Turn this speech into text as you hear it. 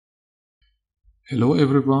Hello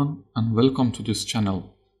everyone and welcome to this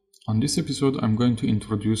channel. On this episode I'm going to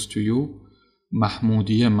introduce to you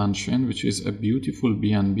Mahmoudieh mansion, which is a beautiful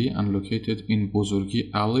B&B and located in Bozorgi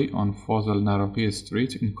Alley on Fazel Naraghi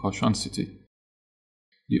Street in Kashon city.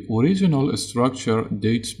 The original structure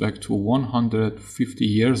dates back to 150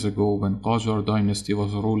 years ago when Qajar dynasty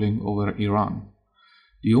was ruling over Iran.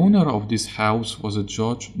 The owner of this house was a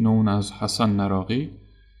judge known as Fazel Naraghi.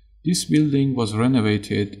 This building was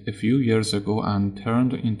renovated a few years ago and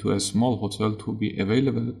turned into a small hotel to be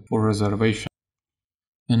available for reservation.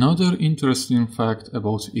 Another interesting fact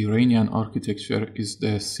about Iranian architecture is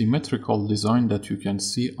the symmetrical design that you can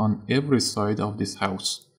see on every side of this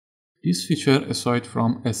house. This feature, aside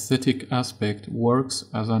from aesthetic aspect, works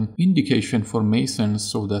as an indication for masons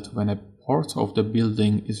so that when a part of the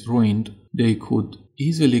building is ruined, they could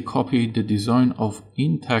easily copy the design of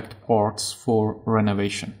intact parts for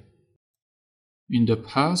renovation. In the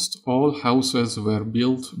past, all houses were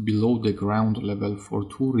built below the ground level for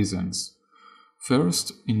two reasons.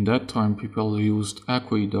 First, in that time people used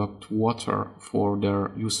aqueduct water for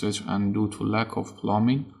their usage, and due to lack of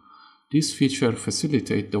plumbing, this feature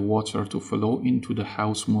facilitates the water to flow into the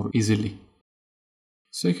house more easily.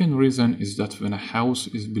 Second reason is that when a house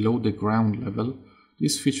is below the ground level,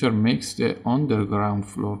 this feature makes the underground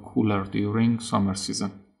floor cooler during summer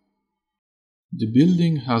season. The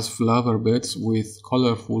building has flower beds with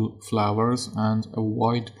colorful flowers and a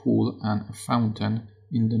wide pool and a fountain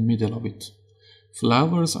in the middle of it.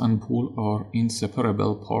 Flowers and pool are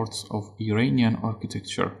inseparable parts of Iranian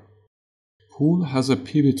architecture. Pool has a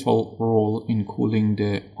pivotal role in cooling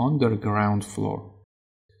the underground floor.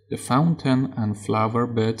 The fountain and flower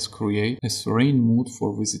beds create a serene mood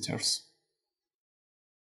for visitors.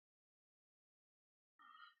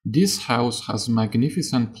 This house has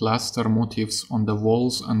magnificent plaster motifs on the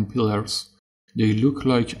walls and pillars. They look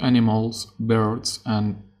like animals, birds,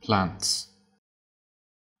 and plants.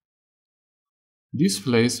 This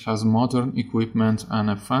place has modern equipment and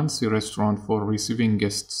a fancy restaurant for receiving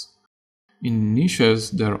guests. In niches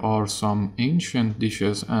there are some ancient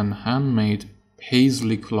dishes and handmade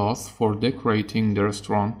paisley cloth for decorating the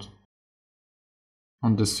restaurant.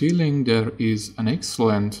 On the ceiling there is an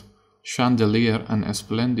excellent chandelier and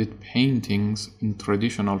splendid paintings in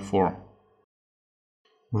traditional form.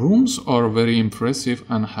 Rooms are very impressive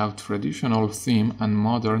and have traditional theme and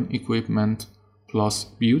modern equipment, plus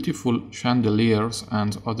beautiful chandeliers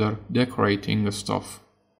and other decorating stuff.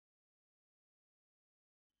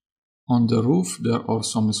 On the roof there are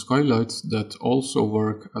some skylights that also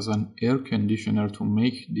work as an air conditioner to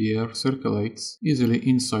make the air circulate easily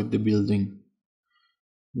inside the building.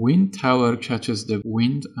 Wind tower catches the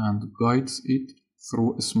wind and guides it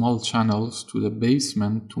through small channels to the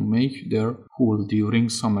basement to make their cool during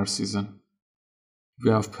summer season. We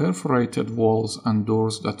have perforated walls and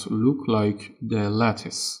doors that look like the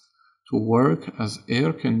lattice to work as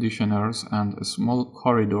air conditioners and small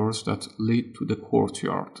corridors that lead to the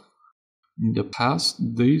courtyard. In the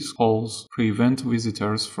past, these halls prevent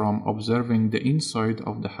visitors from observing the inside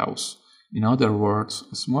of the house. In other words,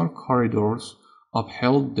 small corridors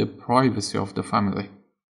upheld the privacy of the family.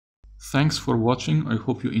 Thanks for watching. I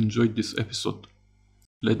hope you enjoyed this episode.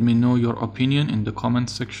 Let me know your opinion in the comment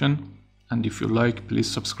section, and if you like, please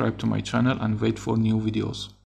subscribe to my channel and wait for new videos.